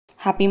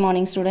Happy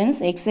morning students.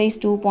 Exercise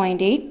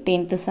 2.8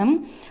 10th sum.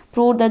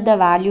 Prove that the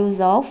values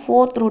of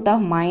 4th root of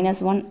minus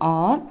 1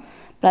 are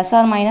plus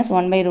or minus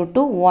 1 by root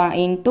 2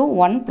 into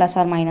 1 plus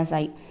or minus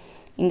I.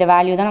 இந்த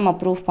value தான் நம்ம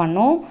proof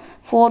பண்ணோம்.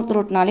 4th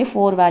ரூட்னாலே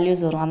 4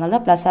 values வரும். அதனால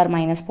தான் plus R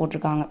minus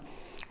போட்டிருக்காங்க.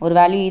 ஒரு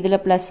value இதில்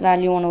ப்ளஸ்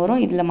வேல்யூ ஒன்று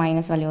வரும், இதில்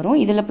மைனஸ் வேல்யூ வரும்,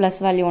 இதில்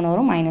ப்ளஸ் வேல்யூ ஒன்று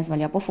வரும், மைனஸ்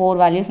வேல்யூ. அப்போ 4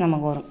 வேல்யூஸ்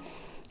நமக்கு வரும்.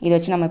 இதை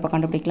வச்சு நம்ம இப்போ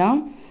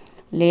கண்டுபிடிக்கலாம்.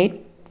 Late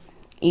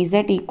z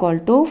equal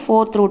to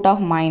 4th root of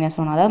minus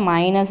 1, அதாவது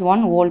minus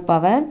 1 whole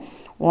power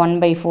 1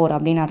 by 4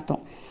 அப்படின்னு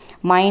அர்த்தம்.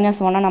 minus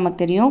 1 நமக்கு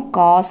தெரியும்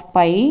cos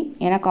pi,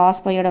 ஏன்னா cos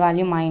pi யோட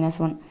value minus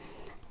 1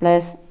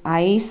 plus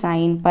I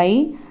sin pi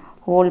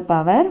whole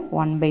power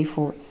 1 by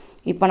 4.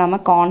 இப்போ நம்ம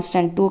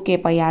constant 2k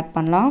pi add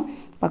பண்ணலாம்.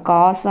 இப்போ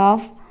cos of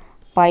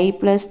pi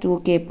plus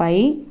 2k pi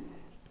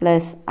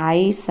plus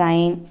I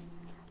sin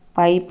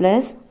pi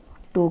plus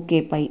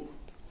 2k pi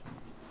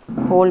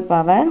whole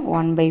power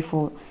 1 by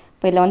 4.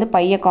 இப்போ இதில் வந்து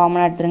பையை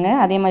காமனாக எடுத்துருங்க.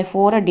 அதே மாதிரி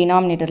 4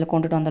 டினாமினேட்டரில்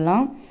கொண்டுட்டு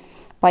வந்துடலாம்.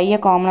 பையை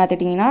காமனாக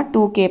எடுத்துட்டிங்கன்னா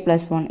 2k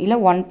 + 1 இல்லை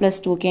 1 +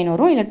 2kன்னு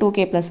வரும், இல்லை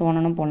 2k +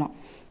 1ன்னு போகலாம்.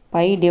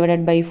 Pi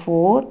divided by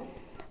 4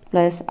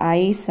 plus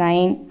I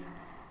sin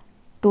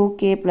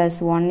 2k +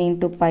 1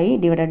 into pi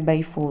divided by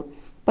 4.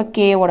 இப்போ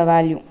கேவோட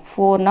வேல்யூ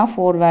 4னா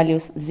 4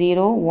 வேல்யூஸ்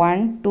 0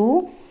 1 2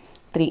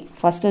 3.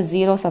 ஃபஸ்ட்டு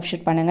 0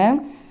 சப்ஸ்டியூட் பண்ணுங்கள்.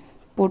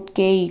 Put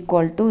k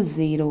 =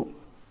 0.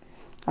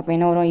 அப்போ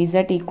என்ன வரும்?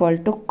 z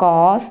 =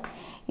 cos,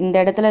 இந்த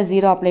இடத்துல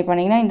 0 அப்ளை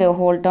பண்ணிங்கன்னா இந்த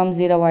ஹோல் டேர்ம்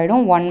 0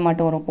 ஆகிடும், 1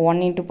 மட்டும் வரும். இப்போ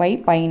 1 இன்ட்டு பை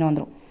பைன்னு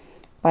வந்துடும்.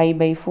 By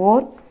by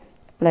 4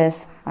 plus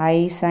I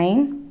sin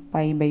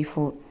by by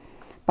 4.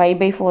 By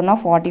by 4னா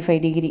 45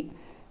 degree.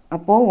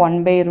 அப்போது 1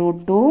 by root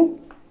 2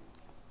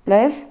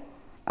 plus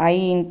I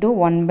into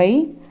 1 by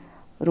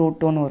root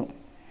 2ன்னு வரும்.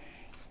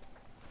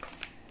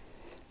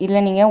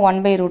 இதில் நீங்கள் 1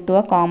 by root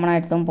 2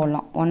 காமனாக எடுத்தும்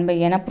போடலாம். 1 by,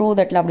 ஏன்னா ப்ரூவ்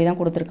தட்டில் அப்படி தான்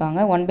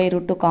கொடுத்துருக்காங்க. 1 by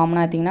root 2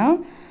 காமனாக எடுத்திங்கன்னா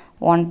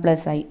 1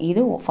 + I,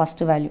 இது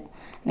ஃபஸ்ட்டு வேல்யூ.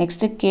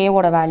 நெக்ஸ்ட்டு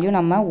கேவோட வேல்யூ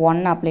நம்ம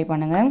 1 அப்ளை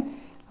பண்ணுங்கள்.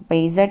 அப்போ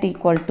z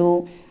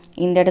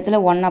 = இந்த இடத்துல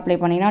 1 அப்ளை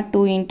பண்ணிங்கன்னா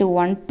 2 இன்ட்டு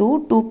 1 2,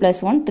 2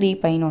 + 1 3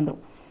 பைன்னு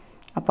வந்துடும்.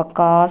 அப்போ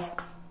cos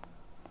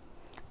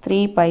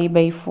 3 pi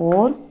by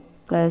 4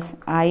 plus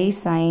I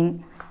sin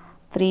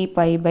 3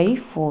 pi by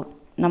 4.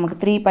 நமக்கு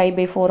 3 pi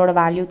by 4ஓட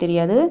வேல்யூ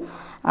தெரியாது,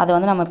 அதை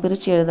வந்து நம்ம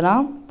பிரித்து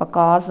எழுதலாம். இப்போ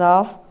cos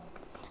of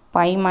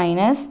pi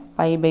minus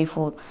pi by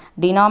 4.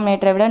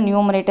 டினாமினேட்டரை விட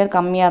நியூமரேட்டர்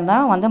கம்மியாக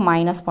இருந்தால் வந்து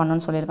மைனஸ்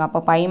பண்ணணும்னு சொல்லியிருக்கேன். அப்போ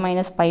pi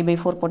minus pi by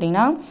 4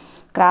 போட்டிங்கன்னா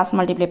கிராஸ்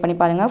மல்டிப்ளை பண்ணி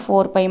பாருங்கள்.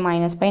 4 pi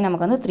minus pi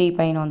நமக்கு வந்து 3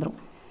 பைன்னு வந்துடும்.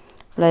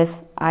 Plus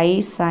I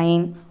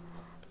sin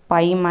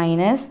pi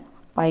minus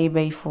pi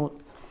by 4.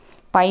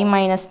 pi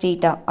minus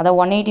theta, அதாவது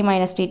 180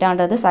 minus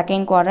thetaன்றது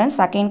செகண்ட் குவாட்ரண்ட்.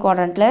 செகண்ட்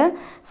குவாட்ரண்ட்டில்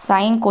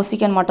சைன்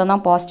கொசிக்கன்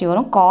மட்டும்தான் பாசிட்டிவ்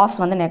வரும், காஸ்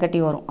வந்து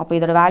நெகட்டிவ் வரும். அப்போ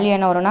இதோட வேல்யூ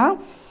என்ன வரும்னா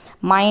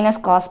மைனஸ்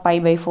காஸ் pi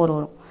by 4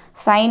 வரும்.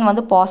 சைன்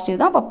வந்து பாசிட்டிவ்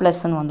தான், அப்போ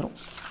ப்ளஸ்ன்னு வந்துடும்.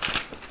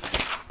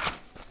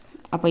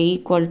 அப்போ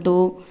equal to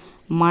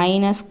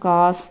minus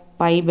cos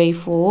pi by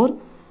 4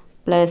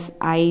 plus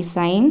I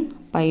sin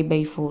pi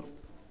by 4.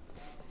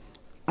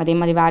 அதே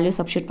மாதிரி வேல்யூ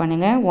சப்ஸ்டியூட்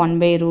பண்ணுங்கள். 1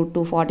 by root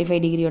 2 45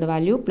 டிகிரியோட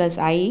value plus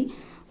I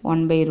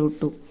 1 by root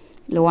 2.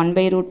 இல்லை 1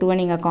 by root 2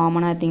 நீங்கள்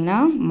காமனாக எடுத்திங்கன்னா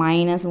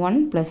மைனஸ் 1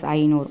 ப்ளஸ்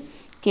ஐன்னு வரும்.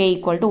 k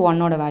 =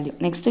 1ஓட value.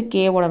 Next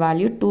கேவோட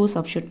value 2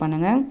 substitute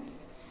பண்ணுங்கள்.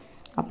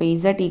 அப்போ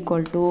z =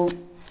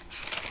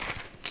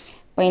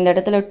 இப்போ இந்த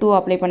இடத்துல 2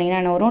 அப்ளை பண்ணிங்கன்னா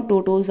என்ன வரும்? 2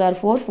 2s are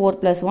 4, 4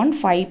 + 1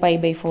 5 pi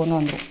by 4ன்னு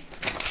வந்துடும்.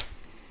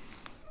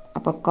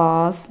 அப்போ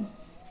cos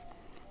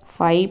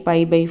 5 pi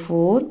by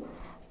 4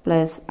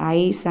 plus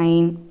I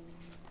sin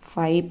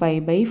 5 pi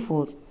by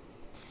 4.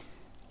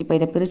 இப்போ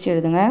இதை பிரித்து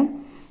எழுதுங்க.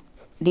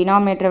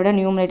 டினாமினேட்டரை விட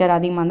நியூமரேட்டர்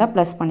அதிகமாக இருந்தால்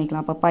ப்ளஸ்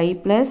பண்ணிக்கலாம். அப்போ pi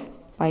plus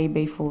pi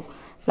by 4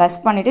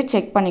 plus பண்ணிவிட்டு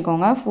செக்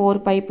பண்ணிக்கோங்க. 4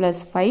 pi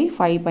ப்ளஸ் pi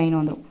 5 பைன்னு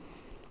வந்துடும்.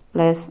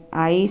 Plus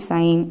I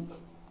sin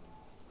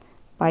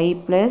pi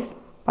plus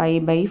pi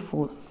by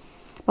 4.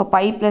 இப்போ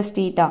pi plus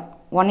theta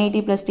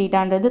 180 plus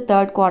தீட்டான்றது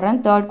third quadrant.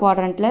 Third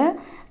குவாட்ரண்ட்டில்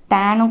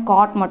டேனும்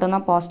காட்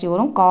மட்டும்தான் பாசிட்டிவ்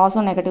வரும்,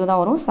 காஸும் நெகட்டிவ்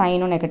தான் வரும்,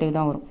 சைனும் நெகட்டிவ்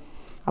தான் வரும்.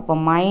 அப்போ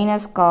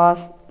minus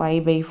cos pi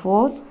by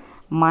 4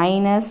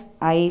 minus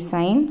I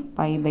sin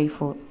pi by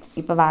 4.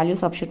 இப்போ வேல்யூ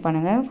சப்ஸ்டியூட்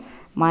பண்ணுங்கள்.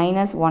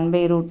 Minus 1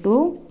 by root 2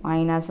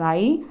 minus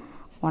I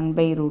 1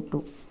 by root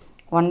 2.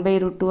 1 by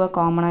root 2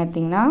 காமனாக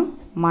எடுத்திங்கன்னா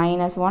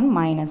மைனஸ் 1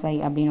 மைனஸ் I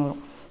அப்படின்னு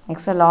வரும்.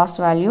 Next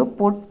last value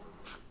put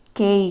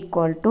k =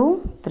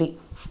 3.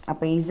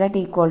 அப்போ z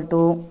 =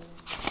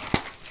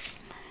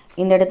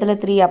 இந்த இடத்துல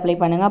 3 அப்ளை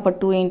பண்ணுங்கள். அப்போ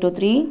 2 இன்ட்டு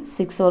 3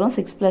 6 வரும்,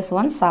 6 +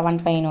 1 7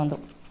 பைன்னு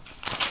வந்துடும்.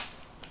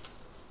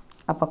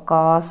 அப்போ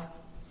cos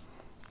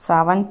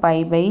 7 pi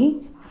by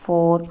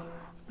 4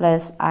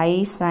 plus I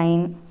sin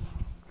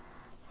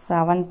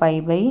 7 pi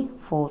by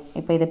 4.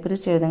 இப்போ இதை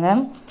பிரித்து எழுதுங்க.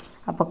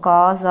 அப்போ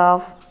cos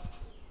of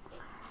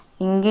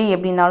இங்கே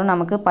எப்படி இருந்தாலும்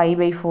நமக்கு pi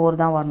by 4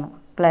 தான் வரணும்.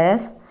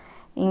 ப்ளஸ்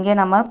இங்கே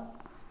நம்ம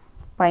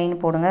பைன்னு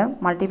போடுங்க.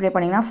 மல்டிப்ளை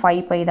பண்ணிங்கன்னா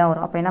 5 pi தான்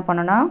வரும். அப்போ என்ன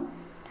பண்ணணும்னா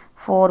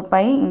 4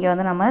 pi, இங்கே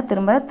வந்து நம்ம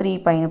திரும்ப 3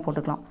 பைன்னு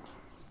போட்டுக்கலாம்.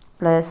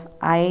 Plus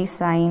I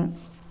sin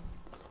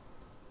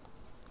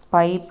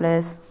pi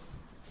plus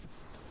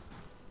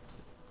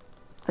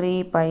 3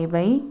 pi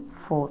by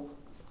 4.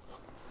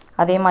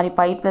 அதே மாதிரி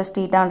பை ப்ளஸ்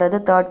தீட்டான்றது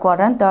தேர்ட்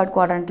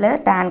குவாட்ரண்ட்டில்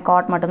tan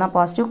cot மட்டும்தான்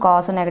பாசிட்டிவ்,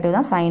 காஸும் நெகட்டிவ்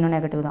தான், சைனும்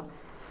நெகட்டிவ் தான்.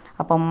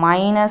 அப்போ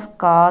மைனஸ்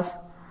காஸ்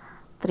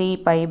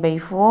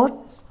 3π/4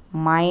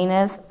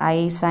 மைனஸ் ஐ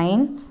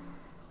சைன்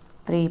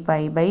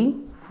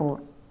 3π/4.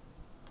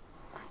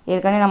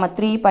 ஏற்கனவே நம்ம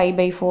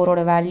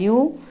 3π/4 வேல்யூ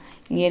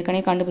இங்கே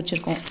ஏற்கனவே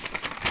கண்டுபிடிச்சிருக்கோம்.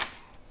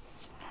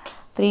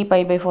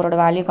 3π/4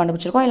 வேல்யூ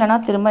கண்டுபிடிச்சிருக்கோம். இல்லைனா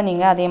திரும்ப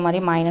நீங்கள் அதே மாதிரி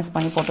மைனஸ்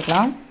பண்ணி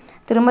போட்டுக்கலாம்.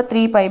 திரும்ப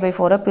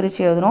 3π/4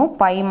 பிரித்து எழுதணும்,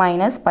 பை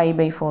மைனஸ்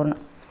π/4ன்னு.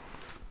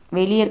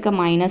 வெளியே இருக்க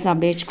மைனஸ்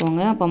அப்படியே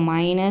வச்சுக்கோங்க. அப்போ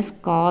minus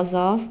cos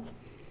of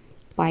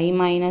by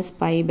minus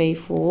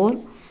π/4,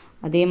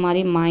 அதே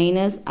மாதிரி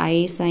minus I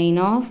sign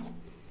of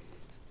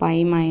by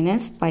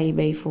minus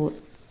π/4.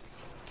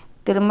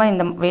 திரும்ப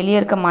இந்த வெளியே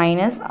இருக்க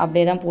மைனஸ்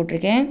அப்படியே தான்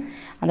போட்டிருக்கேன்.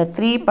 அந்த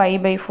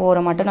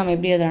 3π/4 மட்டும் நம்ம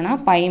எப்படி எழுதுறோன்னா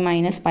பை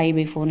மைனஸ்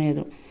π/4ன்னு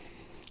எழுதுறோம்.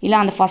 இல்லை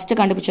அந்த ஃபஸ்ட்டு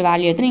கண்டுபிடிச்ச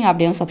வேல்யூ எடுத்து நீங்கள்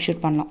அப்படியே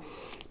சப்ஸ்டியூட் பண்ணலாம்.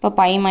 இப்போ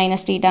பை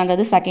மைனஸ்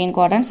தீட்டான்றது செகண்ட்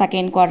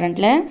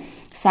குவாட்ரண்ட்டில்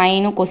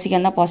சைனும்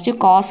கொசிகன் தான் பாசிட்டிவ்,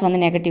 காஸ் வந்து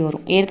நெகட்டிவ்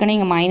வரும். ஏற்கனவே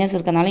இங்கே மைனஸ்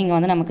இருக்கிறதுனால இங்கே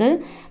வந்து நமக்கு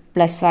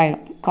ப்ளஸ்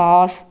ஆகிடும்.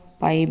 காஸ்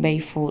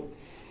π/4.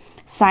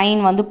 சைன்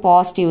வந்து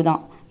பாசிட்டிவ்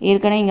தான்,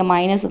 ஏற்கனவே இங்கே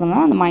மைனஸ்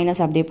இருக்கிறதுனால அந்த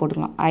மைனஸ் அப்படியே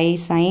போட்டுக்கலாம். ஐ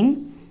சைன்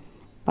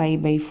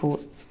π/4.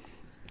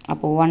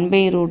 அப்போது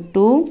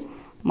 1/√2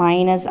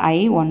 மைனஸ் ஐ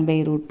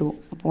 1/√2.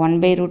 அப்போ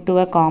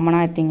 1/√2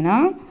 காமனாக எடுத்திங்கன்னா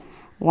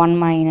 1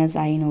 மைனஸ்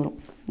ஐன்னு வரும்.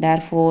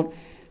 Therefore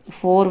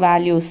 4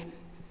 values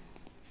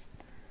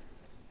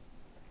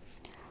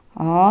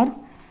are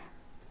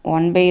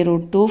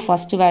 1/√2.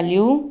 First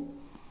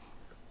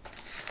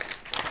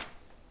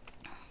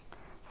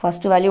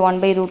value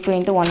 1/√2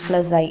 into 1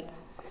 plus I.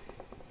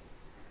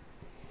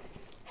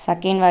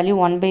 Second value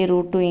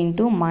 1/√2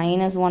 into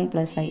minus 1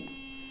 plus I.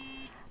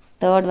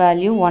 Third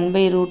value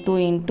 1/√2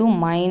 into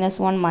minus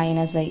 1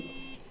 minus I.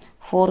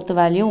 Fourth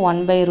value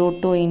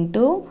 1/√2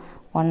 into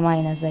 1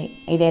 minus I.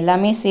 இது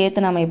எல்லாமே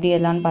சேர்த்து நம்ம எப்படி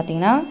எழுதலாம்னு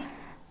பார்த்தீங்கன்னா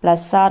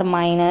plus R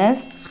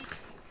minus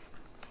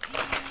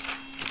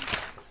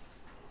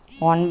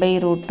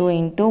 1/√2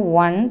 into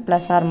 1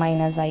 plus R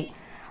minus ஐ.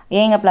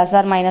 ஏங்க plus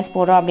R minus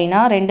போடுறோம் அப்படின்னா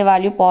ரெண்டு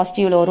வேல்யூ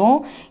பாசிட்டிவில் வரும்.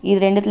 இது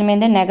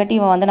ரெண்டுத்துலேயுமே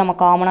நெகட்டிவை வந்து நம்ம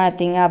காமனாக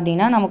எடுத்தீங்க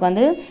அப்படின்னா நமக்கு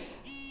வந்து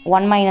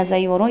 1 மைனஸ்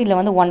ஐ வரும், இல்லை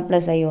வந்து 1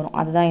 ப்ளஸ் ஐ வரும்.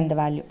 அதுதான் இந்த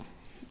value.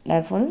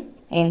 Therefore,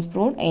 hence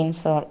proved, hence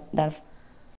solved. Therefore